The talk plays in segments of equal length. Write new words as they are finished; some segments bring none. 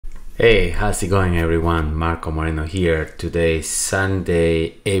Hey, how's it going everyone? Marco Moreno here. Today is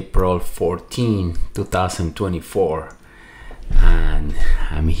Sunday, April 14, 2024, and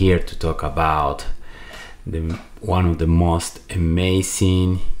I'm here to talk about one of the most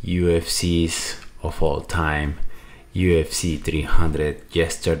amazing UFCs of all time, UFC 300.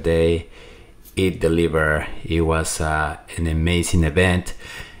 Yesterday it delivered. It was an amazing event,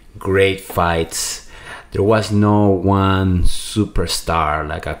 great fights. There was no one superstar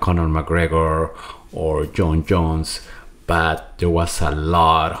like a Conor McGregor or John Jones, but there was a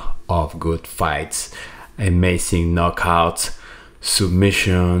lot of good fights, amazing knockouts,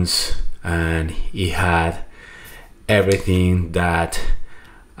 submissions, and it had everything that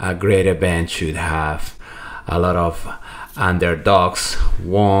a great event should have. A lot of underdogs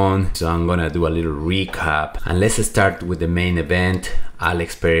won, so I'm gonna do a little recap. And let's start with the main event,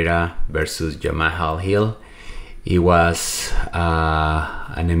 Alex Pereira versus Jamahal Hill. It was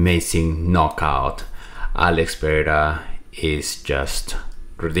an amazing knockout. Alex Pereira is just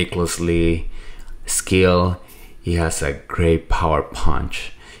ridiculously skilled. He has a great power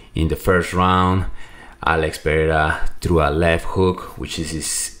punch. In the first round, Alex Pereira threw a left hook, which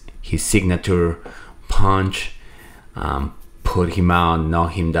is his signature punch. Put him out,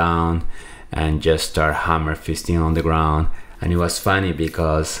 knock him down, and just start hammer fisting on the ground. And it was funny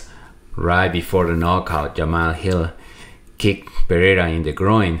because right before the knockout, Jamahal Hill kicked Pereira in the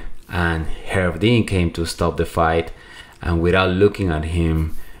groin, and Herb Dean came to stop the fight, and without looking at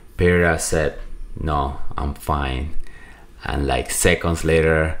him, Pereira said, "No, I'm fine," and like seconds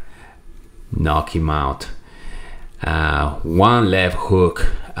later, knock him out. One left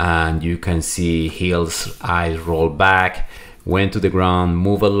hook, and you can see Hill's eyes roll back, went to the ground,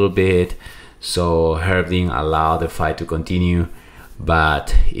 move a little bit, so Herb Dean allowed the fight to continue,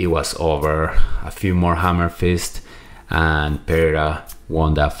 but it was over. A few more hammer fists and Pereira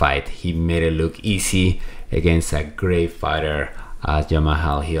won that fight. He made it look easy against a great fighter as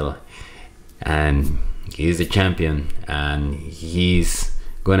Jamahal Hill, and he's the champion, and he's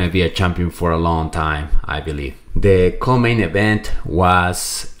gonna be a champion for a long time, I believe. The co-main event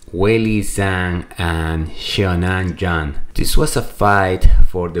was Weili Zhang and Xiaonan Zhang. This was a fight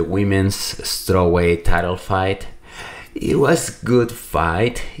for the women's strawweight title fight. It was a good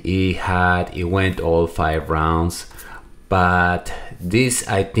fight. It went all 5 rounds, but this,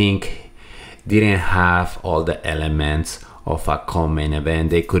 I think, didn't have all the elements of a co-main event.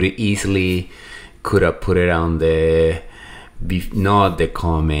 They could have put it on not the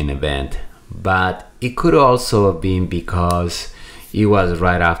co-main event, but it could also have been because it was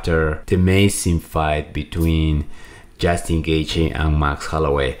right after the amazing fight between Justin Gaethje and Max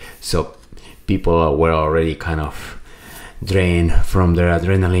Holloway, so people were already kind of drained from their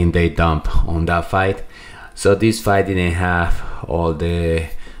adrenaline they dumped on that fight. So this fight didn't have all the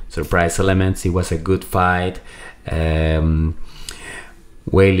surprise elements. It was a good fight. Weili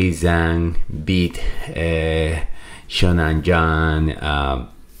Zhang beat Xiaonan Zhang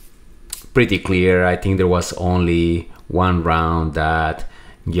pretty clear. I think there was only one round that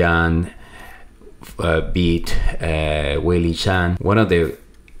Zhang beat Weili Zhang. One of the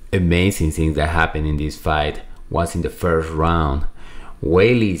amazing things that happened in this fight was in the first round.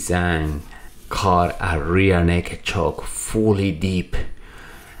 Weili Zhang caught a rear naked choke fully deep,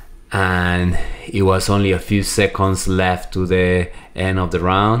 and it was only a few seconds left to the end of the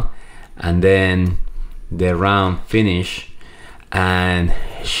round, and then the round finished and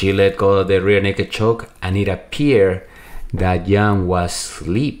she let go of the rear naked choke, and it appeared that Zhang was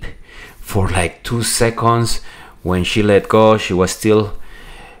asleep for like 2 seconds. When she let go, she was still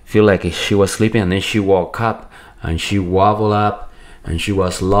feel like she was sleeping, and then she woke up and she wobbled up and she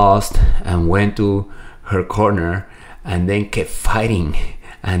was lost and went to her corner and then kept fighting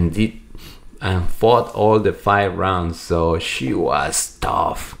and fought all the 5 rounds. So she was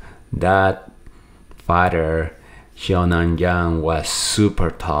tough. That fighter Xiaonan Zhang was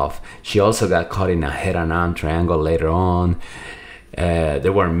super tough. She also got caught in a head and arm triangle later on.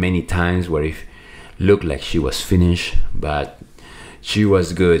 There were many times where it looked like she was finished, but she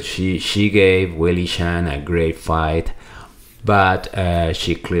was good. She gave Weili Zhang a great fight, but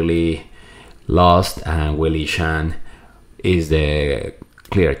she clearly lost, and Weili Zhang is the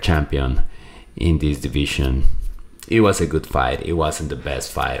clear champion in this division. It was a good fight. It wasn't the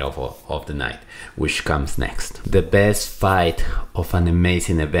best fight of the night, which comes next. The best fight of an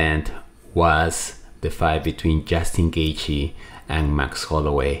amazing event was the fight between Justin Gaethje and Max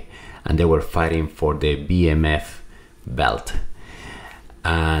Holloway, and they were fighting for the BMF belt,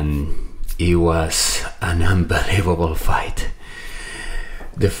 and it was an unbelievable fight.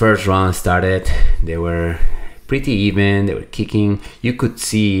 The first round started, they were pretty even. They were kicking. You could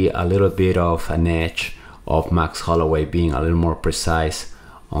see a little bit of an edge of Max Holloway being a little more precise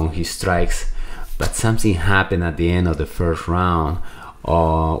on his strikes, but something happened at the end of the first round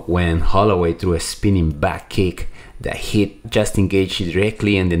when Holloway threw a spinning back kick that hit Justin Gaethje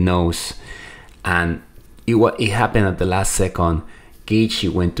directly in the nose, and it happened at the last second. Gaethje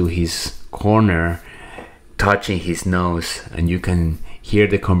went to his corner, touching his nose, and you can hear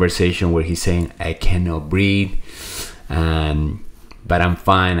the conversation where he's saying, "I cannot breathe, but I'm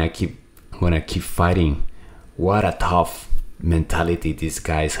fine. I'm gonna keep fighting." What a tough mentality these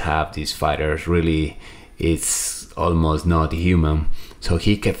guys have, these fighters. Really, it's almost not human. So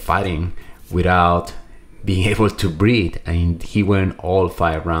he kept fighting without being able to breathe, and he went all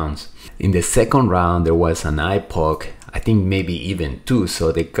 5 rounds. In the second round, there was an eye poke, I think maybe even 2.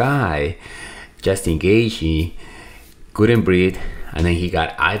 So the guy, Justin Gaethje, couldn't breathe, and then he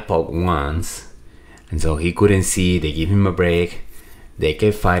got eye poke once, and so he couldn't see. They gave him a break. They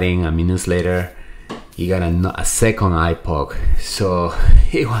kept fighting. A minute later, he got a second eye poke. So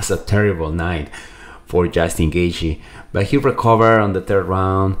it was a terrible night for Justin Gaethje, but he recovered on the 3rd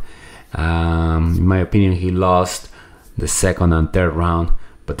round. In my opinion, he lost the 2nd and 3rd round,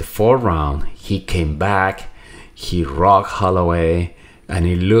 but the 4th round he came back. He rocked Holloway, and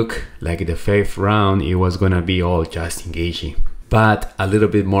it looked like the 5th round it was gonna be all Justin Gaethje. But a little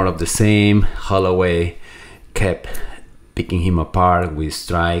bit more of the same. Holloway kept picking him apart with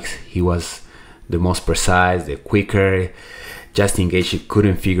strikes. He was the most precise, the quicker. Justin Gaethje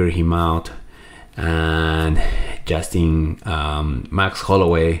couldn't figure him out, and Max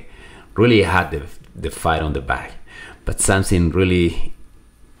Holloway really had the fight on the back. But something really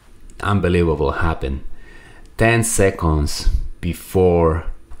unbelievable happened. 10 seconds before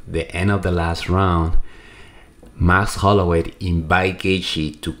the end of the last round, Max Holloway invited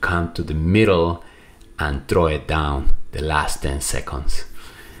Gaethje to come to the middle and throw it down the last 10 seconds.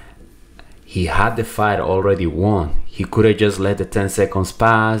 He had the fight already won. He could have just let the 10 seconds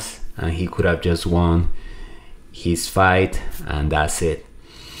pass, and he could have just won his fight, and that's it.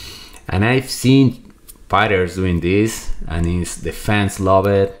 And I've seen fighters doing this, and the fans love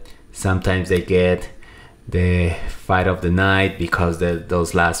it. Sometimes they get the fight of the night because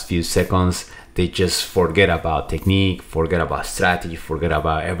those last few seconds they just forget about technique, forget about strategy, forget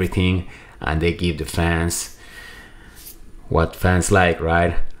about everything, and they give the fans what fans like,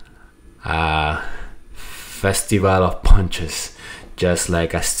 right? A festival of punches, just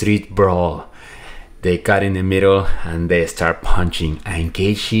like a street brawl. They cut in the middle and they start punching, and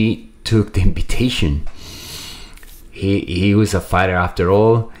Gaethje took the invitation. He was a fighter after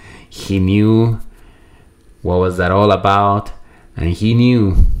all. He knew what was that all about, and he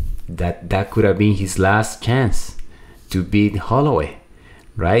knew that could have been his last chance to beat Holloway,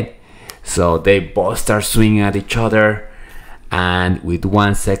 right? So they both start swinging at each other, and with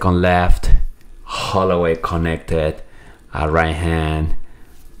 1 second left, Holloway connected a right hand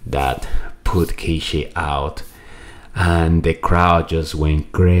that put Gaethje out, and the crowd just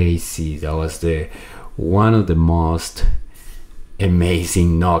went crazy. That was one of the most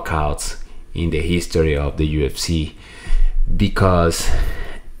amazing knockouts in the history of the UFC, because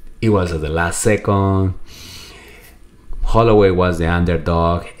it was at the last second. Holloway was the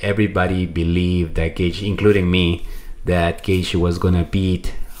underdog. Everybody believed that Gaethje, including me, that Gaethje was gonna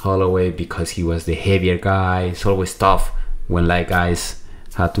beat Holloway because he was the heavier guy. It's always tough when light guys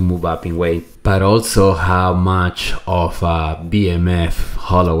have to move up in weight, but also how much of a BMF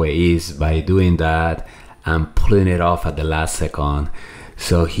Holloway is by doing that and pulling it off at the last second.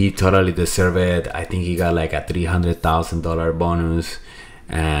 So he totally deserved it. I think he got like a $300,000 bonus,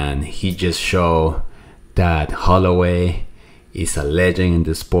 and he just showed that Holloway is a legend in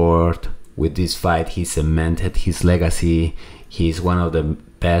the sport. With this fight, he cemented his legacy. He's one of the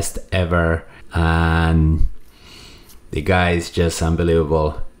best ever, and the guy is just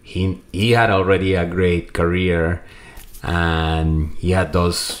unbelievable. He had already a great career, and he had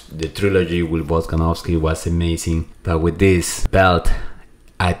the trilogy with Volkanovski was amazing. But with this belt,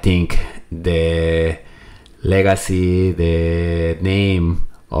 I think the legacy, the name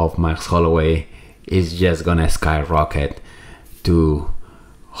of Max Holloway is just gonna skyrocket to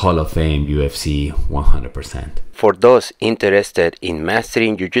Hall of Fame UFC 100%. For those interested in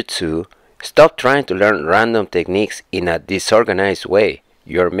mastering Jiu-Jitsu, stop trying to learn random techniques in a disorganized way.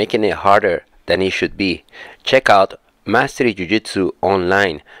 You're making it harder than it should be. Check out Mastery Jiu-Jitsu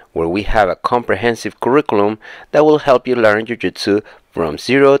Online, where we have a comprehensive curriculum that will help you learn Jiu-Jitsu from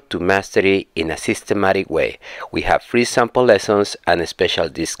zero to mastery in a systematic way. We have free sample lessons and special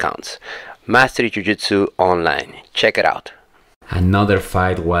discounts. Mastery Jiu-Jitsu Online. Check it out. Another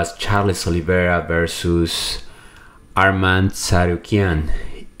fight was Charles Oliveira versus Arman Tsarukyan.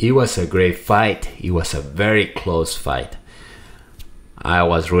 It was a great fight. It was a very close fight. I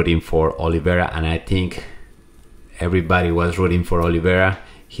was rooting for Oliveira, and I think everybody was rooting for Oliveira.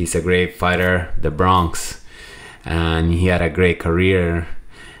 He's a great fighter, the Bronx, and he had a great career,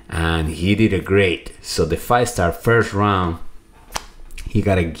 and he did it great. So the fight started first round. He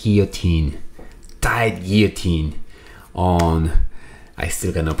got a guillotine, tight guillotine on, I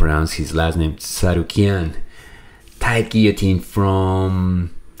still cannot pronounce his last name, Tsarukyan. Tight guillotine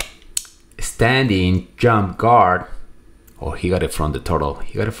from standing jump guard. Oh, he got it from the turtle.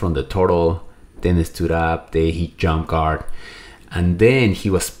 He got it from the turtle, then he stood up, then he jump guard. And then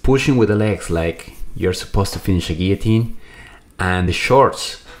he was pushing with the legs like you're supposed to finish a guillotine. And the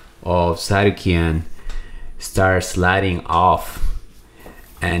shorts of Tsarukyan start sliding off.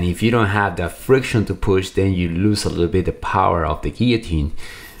 And if you don't have that friction to push, then you lose a little bit the power of the guillotine.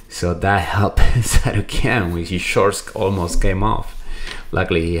 So that helped Tsarukyan when his shorts almost came off.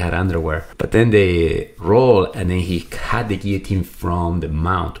 Luckily he had underwear. But then they roll, and then he had the guillotine from the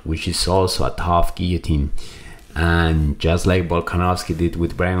mount, which is also a tough guillotine. And just like Volkanovski did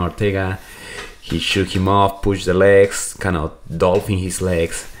with Brian Ortega, he shook him off, pushed the legs, kind of dolphin his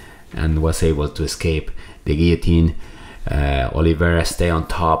legs, and was able to escape the guillotine. Oliveira stayed on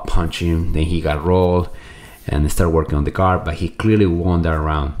top, punched him, then he got rolled and started working on the guard, but he clearly won that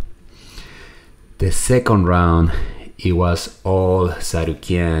round. The second round, it was all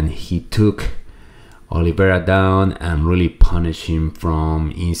Tsarukyan. He took Oliveira down and really punished him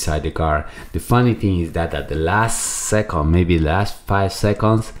from inside the guard. The funny thing is that at the last second, maybe last 5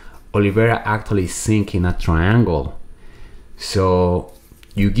 seconds, Oliveira actually sank in a triangle. So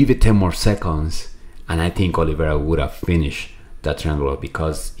you give it 10 more seconds, and I think Oliveira would have finished that triangle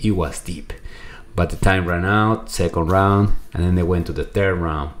because it was deep. But the time ran out, second round, and then they went to the third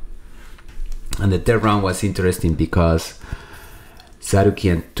round. And the third round was interesting because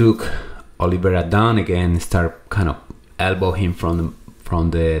Tsarukyan took Oliveira down again, started kind of elbow him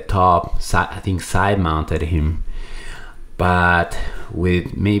from the top, I think side mounted him. But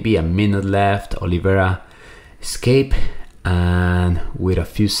with maybe a minute left, Oliveira escaped, and with a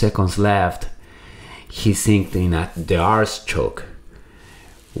few seconds left, he sinked in the arse choke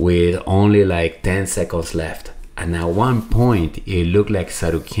with only like 10 seconds left. And at one point, it looked like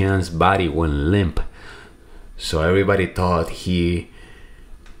Tsarukyan's body went limp. So everybody thought he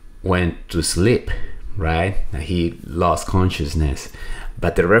went to sleep, right? He lost consciousness.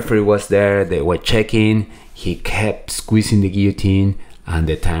 But the referee was there, they were checking. He kept squeezing the guillotine, and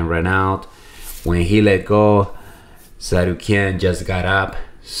the time ran out. When he let go, Tsarukyan just got up.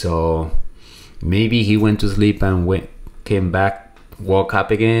 So maybe he went to sleep and came back, woke up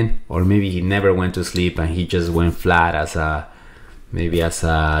again, or maybe he never went to sleep and he just went flat as a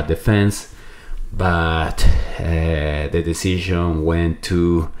defense. But the decision went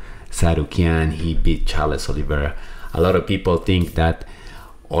to Tsarukyan. He beat Charles Oliveira. A lot of people think that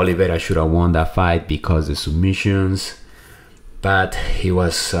Oliveira should have won that fight because of the submissions, but it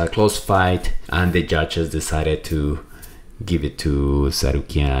was a close fight, and the judges decided to give it to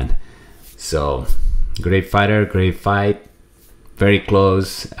Tsarukyan. So great fighter, great fight, very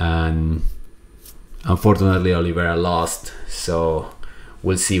close, and unfortunately Oliveira lost. So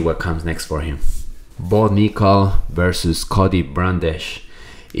we'll see what comes next for him. Bo Nickal versus Cody Brundage.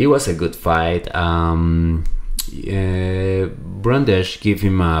 It was a good fight. Brundage gave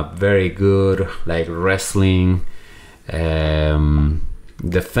him a very good like wrestling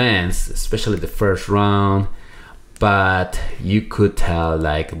defense, especially the first round. But you could tell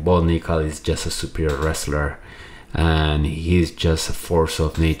like Bo Nickal is just a superior wrestler, and he's just a force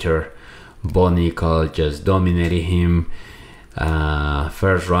of nature. Bo Nickal just dominated him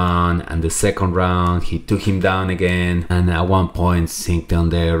first round, and the second round he took him down again, and at one point sinked on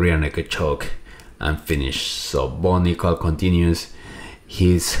the rear naked choke and finished. So Bo Nickal continues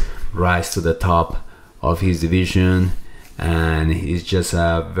his rise to the top of his division, and he's just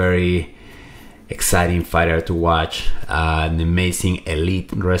a very exciting fighter to watch, an amazing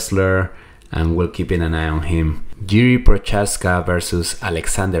elite wrestler, and we're keeping an eye on him. Jiří Prochazka versus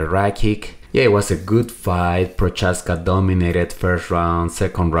Alexander Rakic. Yeah, it was a good fight. Prochazka dominated first round,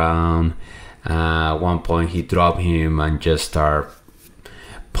 second round. At one point he dropped him and just started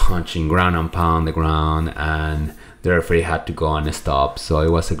punching ground and pound the ground, and the referee had to go and stop. So it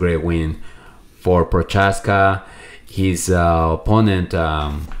was a great win for Prochazka. His opponent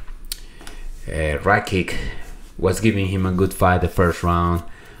Rakic was giving him a good fight the first round,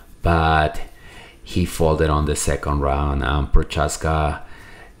 but he folded on the second round, and Prochazka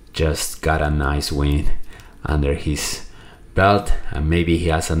just got a nice win under his belt, and maybe he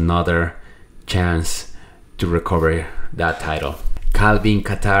has another chance to recover that title. Calvin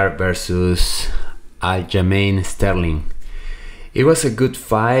Kattar versus Aljamain Sterling. It was a good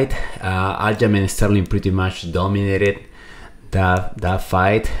fight. Aljamain Sterling pretty much dominated that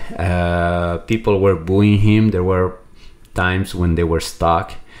fight. People were booing him. There were times when they were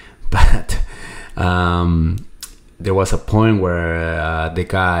stuck, but there was a point where the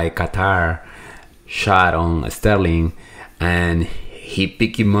guy Kattar shot on Sterling and he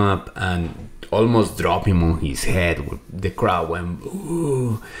picked him up and almost dropped him on his head. The crowd went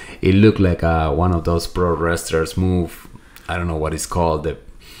ooh. It looked like one of those pro wrestlers move. I don't know what it's called, the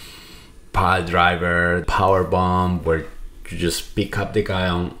pile driver, power bomb, where you just pick up the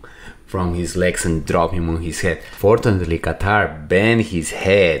guy from his legs and drop him on his head. Fortunately, Kattar bent his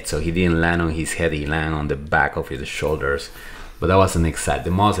head, so he didn't land on his head, he landed on the back of his shoulders. But that was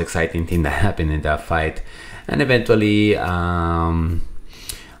the most exciting thing that happened in that fight. And eventually,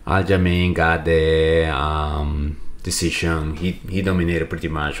 Aljamain got the decision. He dominated pretty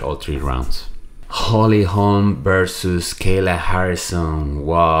much all 3 rounds. Holm versus Kayla Harrison.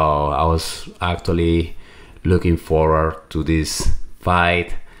 Wow, I was actually looking forward to this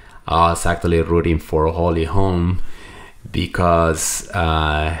fight. I was actually rooting for Holm because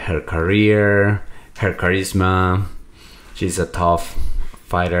her career, her charisma, she's a tough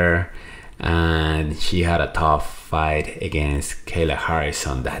fighter, and she had a tough fight against Kayla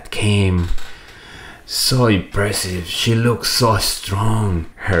Harrison that came so impressive. She looked so strong.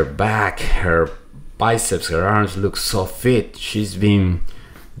 Her back, her biceps, her arms look so fit. She's been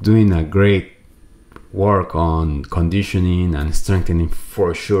doing a great work on conditioning and strengthening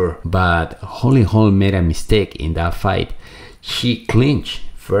for sure. But Holm made a mistake in that fight. She clinched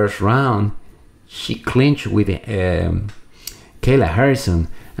first round. She clinched with Kayla Harrison,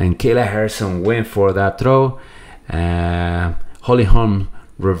 and Kayla Harrison went for that throw. Holm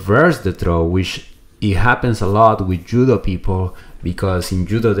reversed the throw, which it happens a lot with judo people, because in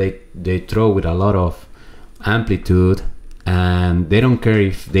judo they throw with a lot of amplitude and they don't care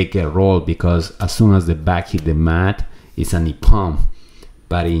if they get rolled, because as soon as the back hit the mat, it's an ippon.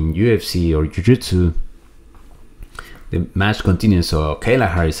 But in UFC or Jiu-Jitsu, the match continues. So Kayla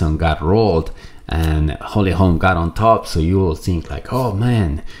Harrison got rolled and Holm got on top, so you will think like, oh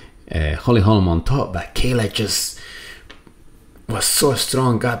man, Holm on top, but Kayla just was so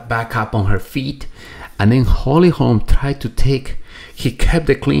strong, got back up on her feet, and then Holm tried to he kept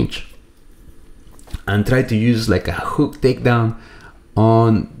the clinch and tried to use like a hook takedown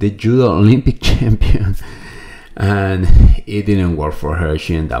on the judo Olympic champion, and it didn't work for her.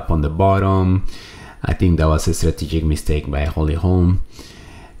 She ended up on the bottom. I think that was a strategic mistake by Holm.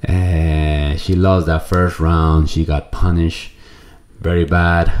 She lost that first round. She got punished very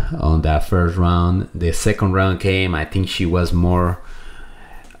bad on that first round. The second round came. I think she was more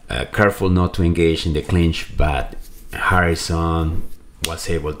careful not to engage in the clinch, but Harrison was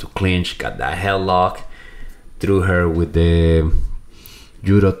able to clinch, got that headlock, threw her with the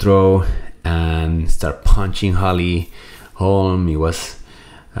judo throw and start punching Holm. It was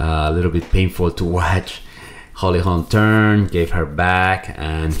a little bit painful to watch. Holm turned, gave her back,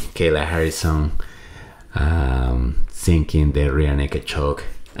 and Kayla Harrison sinking the rear naked choke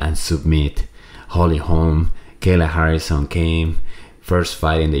and submit Holm. Kayla Harrison came, first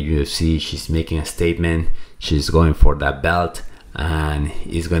fight in the UFC. She's making a statement. She's going for that belt, and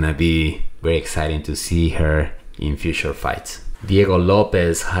it's gonna be very exciting to see her in future fights. Diego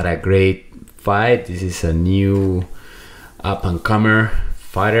Lopes had a great fight. This is a new up-and-comer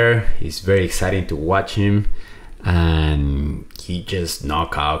fighter. It's very exciting to watch him, and he just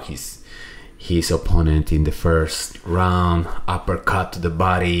knocked out his opponent in the first round, uppercut to the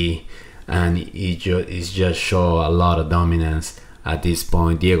body, and it just show a lot of dominance at this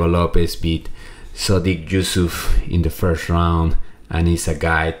point. Diego Lopes beat Sodiq Yusuff in the first round, and he's a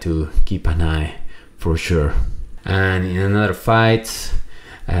guy to keep an eye for sure. And in another fight,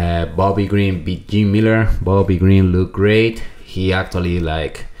 Bobby Green beat Jim Miller. Bobby Green looked great. He actually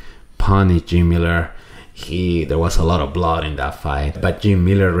like punished Jim Miller. There was a lot of blood in that fight, but Jim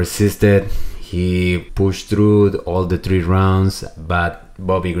Miller resisted. He pushed through all the 3 rounds, but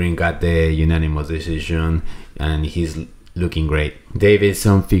Bobby Green got the unanimous decision, and he's looking great.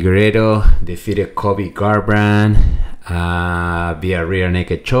 Davidson Figueiredo defeated Kobe Garbrandt via rear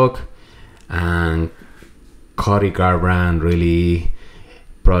naked choke, and Cody Garbrandt really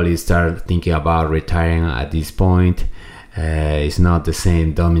probably started thinking about retiring at this point. He's not the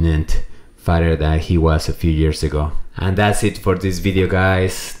same dominant fighter that he was a few years ago. And that's it for this video,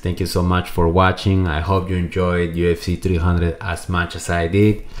 guys. Thank you so much for watching. I hope you enjoyed UFC 300 as much as I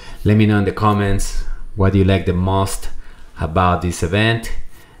did. Let me know in the comments what you like the most about this event,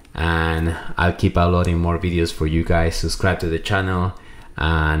 and I'll keep uploading more videos for you guys. Subscribe to the channel,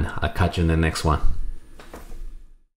 and I'll catch you in the next one.